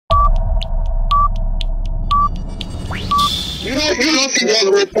You don't see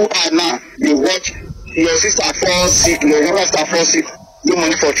them who are now. You watch your sister fall sick, your younger sister fall sick, do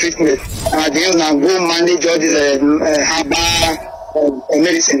money for treatment, and then now go manage all this herbal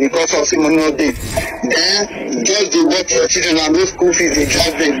medicine because of money no day. Then just dey watch your children and those school fees they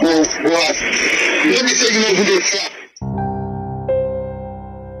just they go out. Let me say you know who they trap.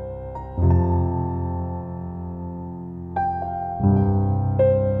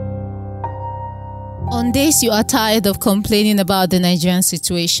 On days you are tired of complaining about the Nigerian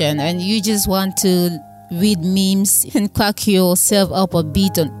situation and you just want to read memes and crack yourself up a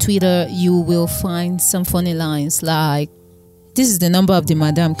bit on Twitter, you will find some funny lines like, "This is the number of the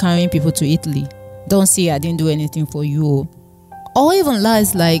madam carrying people to Italy. Don't say I didn't do anything for you." Or even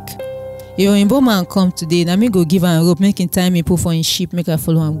lies like, "Your Imbo man come today, na me go give am rope, make him tie me put for him ship, make I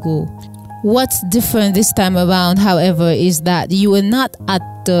follow him go." What's different this time around, however, is that you were not at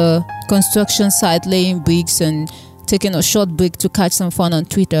the construction site laying bricks and taking a short break to catch some fun on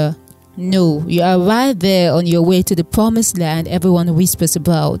Twitter. No, you are right there on your way to the promised land everyone whispers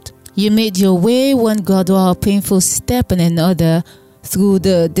about. You made your way one gradual painful step and another through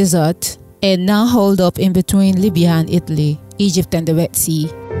the desert and now hold up in between Libya and Italy, Egypt and the Red Sea.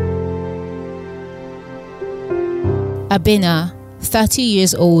 Abena, 30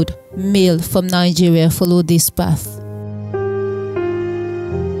 years old, male from Nigeria, followed this path.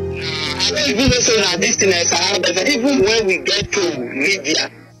 Even when we get to Libya,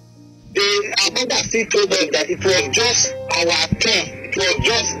 our brother still told us that it was just our turn. It was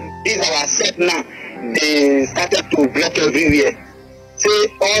just this our set now. They started to block everywhere. Say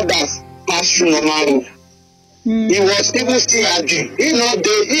others pass through normal road. It was even still argue. He not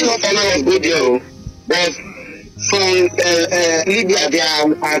follow us go there. But from Libya,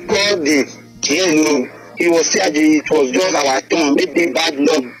 I called the it was still argue. It was just our turn. Maybe bad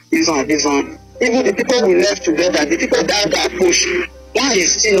luck. This one. Even the people we left together, the people that push, one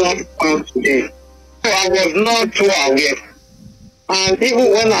is still not come today. So I was not too aware. And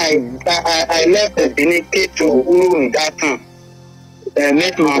even when I left the Benin to Uru in that time,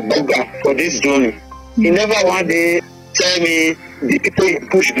 met my brother for this journey. He never one day tell me the people he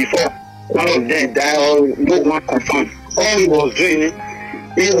pushed before, one of them die or no one confirm. All he was doing,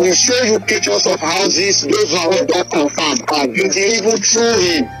 he will show you pictures of houses, those one don't confirm are building even through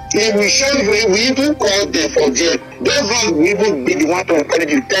him. He will show you, he will even call them for jail. Those one will even be the one to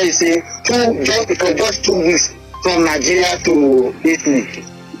encourage you, tell you say, just 2 weeks from Nigeria to Italy.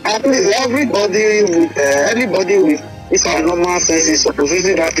 At least everybody with it's our normal sense is supposed to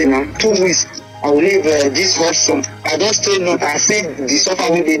do that thing now. 2 weeks, I will leave this hot sun. I don't stay no, I see the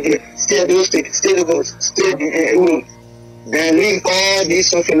suffer with the stay those stay in then leave all this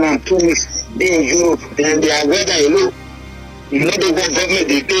suffering now 2 weeks, be in Europe, then they are weather alone. You know the government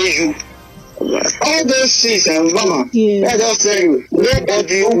they pay you. All those things and mama, I just tell you,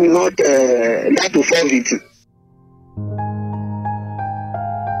 nobody will not like to fall victim.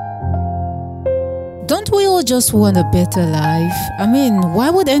 Don't we all just want a better life? I mean, why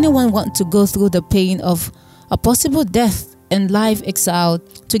would anyone want to go through the pain of a possible death and life exile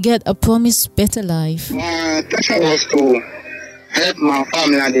to get a promised better life? My intention was to help my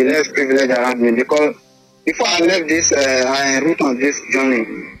family and the less privileged around me, because before I left this route on this journey,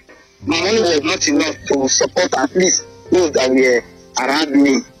 my money was not enough to support at least those that were around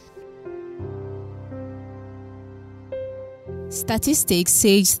me. Statistics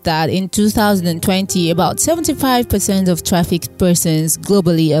says that in 2020, about 75% of trafficked persons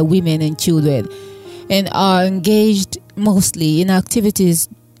globally are women and children and are engaged mostly in activities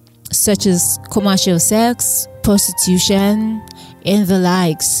such as commercial sex, prostitution, and the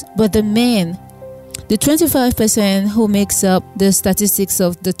likes. But the men, the 25% who makes up the statistics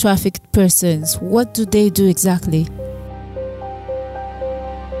of the trafficked persons, what do they do exactly?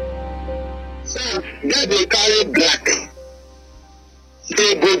 So they carry black.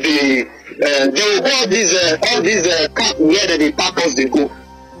 They go they will go all these camp where they park us they go.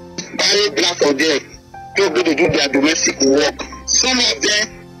 Carry black for there. They go to do their domestic work. Some of them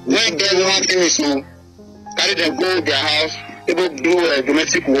when they want finish so carry them go their house, they go do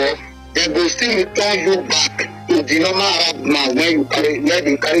domestic work. They go still return you back to the normal Arab man where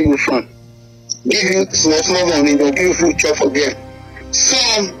they carry you from. Give you small money, they'll give you food chop for them.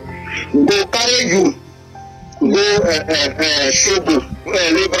 Some go carry you, go shovel,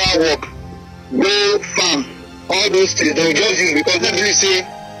 labor work, go farm, all those things. They'll just use because they really say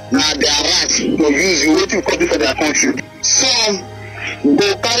now they are right to use you, what you copy for their country. Some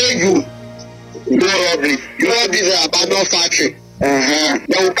go carry you, go robbery. You know this abandoned factory.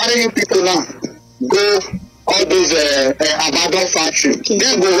 They will carry you people now. Go all those abandoned factory.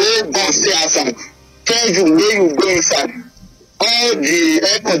 Then go hold gun stay outside. Tell you where you go inside. all the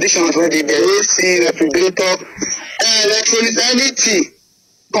air conditioners wey dey there, AC, refrigerator, electronics, anything,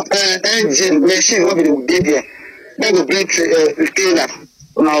 engine, machine wey dey there, dem go bring trailer.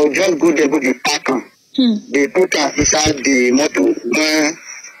 Una go just go there, go dey pack am. They put am inside the motor when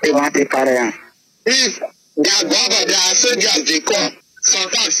they want to carry am. If their government, their soldiers dey come,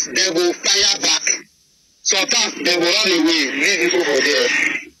 sometimes they go fire back. Sometimes they go run away, leave people for there.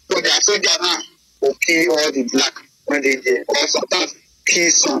 So their soldiers now go kill all the black when they there. Or sometimes kill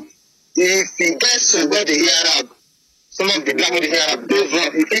some. If the person where they hear Arab, some of the black when they hear Arab, those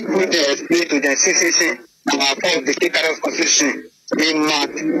ones, if they put their explain to them, see, and our fault, they take care of constitution, they mad,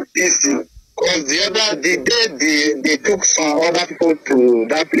 this thing. Because the day they took some other people to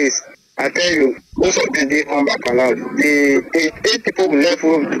that place, I tell you, most of them they come back alive. The 8 people left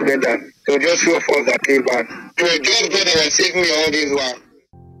home together. So just few of us that came back. So just go there and save me all this while.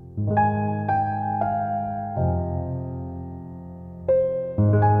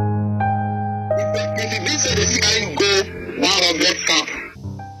 If it means that they carry go 100 camp,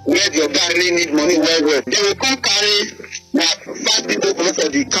 where your guy really need money well, they will come carry like 5 people come for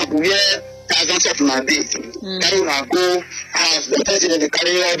the camp where thousands of my day. Carry una go house. The person they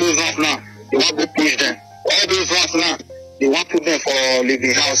carry all those ones now, they want to push them. All those ones now, they want to put them for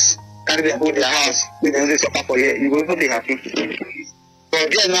living house. Carry them go their house. With them they suffer for here. You will not be happy. But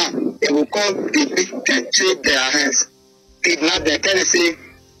there now, they will call the big take their hands, kidnap them, tell them say,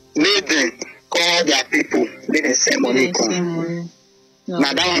 make them call their people, make them send money come.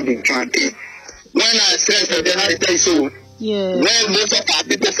 Now that one be granted. When I say for them, I tell you so. Yeah. When most of our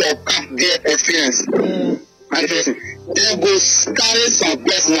people for camp their experience, they go carry some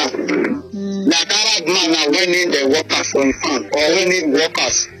person now. Like Arab man now winning the workers for him farm or winning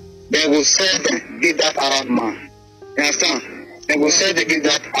workers, they will sell them, give that Arab man. You understand? They will sell them, give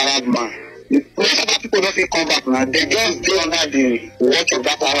that Arab man. Most of our people don't feel come back now. They just go under the watch of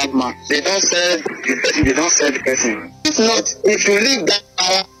that Arab man. They don't sell the person, they don't sell the person. If not, if you leave that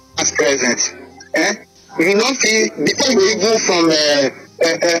Arab as president, you don't see before you go from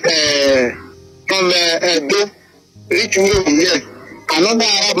do reach you here. Another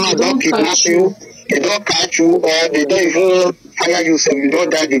Arab man don't kidnap you, they don't catch you, or they don't even fire you, so you don't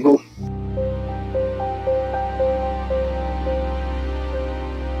die, they go.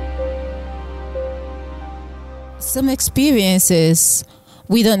 Some experiences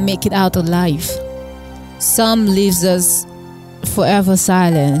we don't make it out alive. Some leaves us forever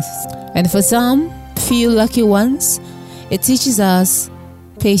silenced, and for some few lucky ones, it teaches us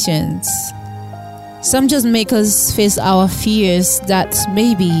patience. Some just make us face our fears that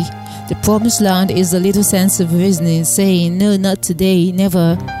maybe the promised land is a little sense of reasoning, saying, no, not today,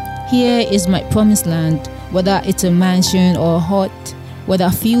 never. Here is my promised land, whether it's a mansion or a hut, whether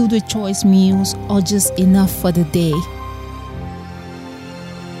filled with choice meals or just enough for the day.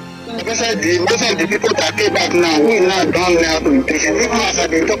 Most of the people that came back now, we now don't know how to be patient. Even as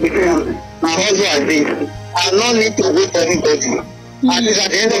they talk between them, my husband and I don't need to wait for anybody. At least at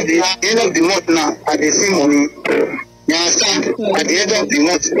the end of the month now, I dey see money. You understand? At the end of the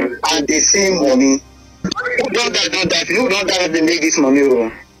month, I dey see money. Who don't die? Who don't die they make this money?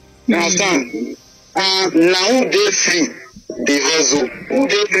 You understand? Now who they free? They hustle. Who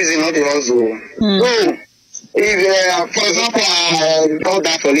they prison? Not the hustle. So, if for example, don't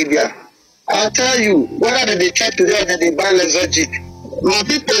die for Libya, I'll tell you whether they check today or they buy exotic. My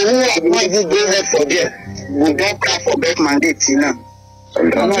people who are not even go ahead for there, we don't cry for back mandate now. I'm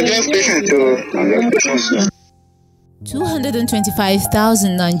not just patient to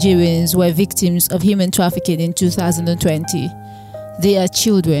 225,000 Nigerians were victims of human trafficking in 2020. They are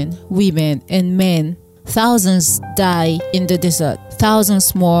children, women, and men. Thousands die in the desert,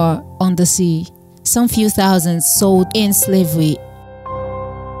 thousands more on the sea, some few thousands sold in slavery.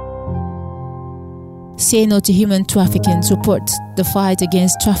 Say no to human trafficking, support the fight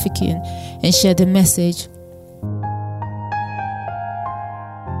against trafficking, and share the message.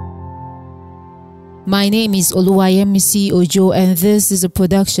 My name is Oluwayemisi Ojo, and this is a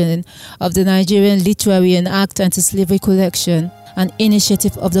production of the Nigerian Literary and Act Anti-Slavery Collection, an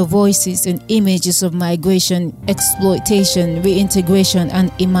initiative of the Voices and Images of Migration, Exploitation, Reintegration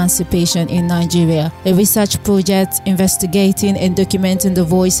and Emancipation in Nigeria, a research project investigating and documenting the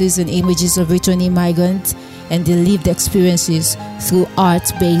voices and images of returning migrants and their lived experiences through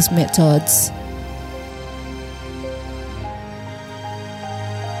art-based methods.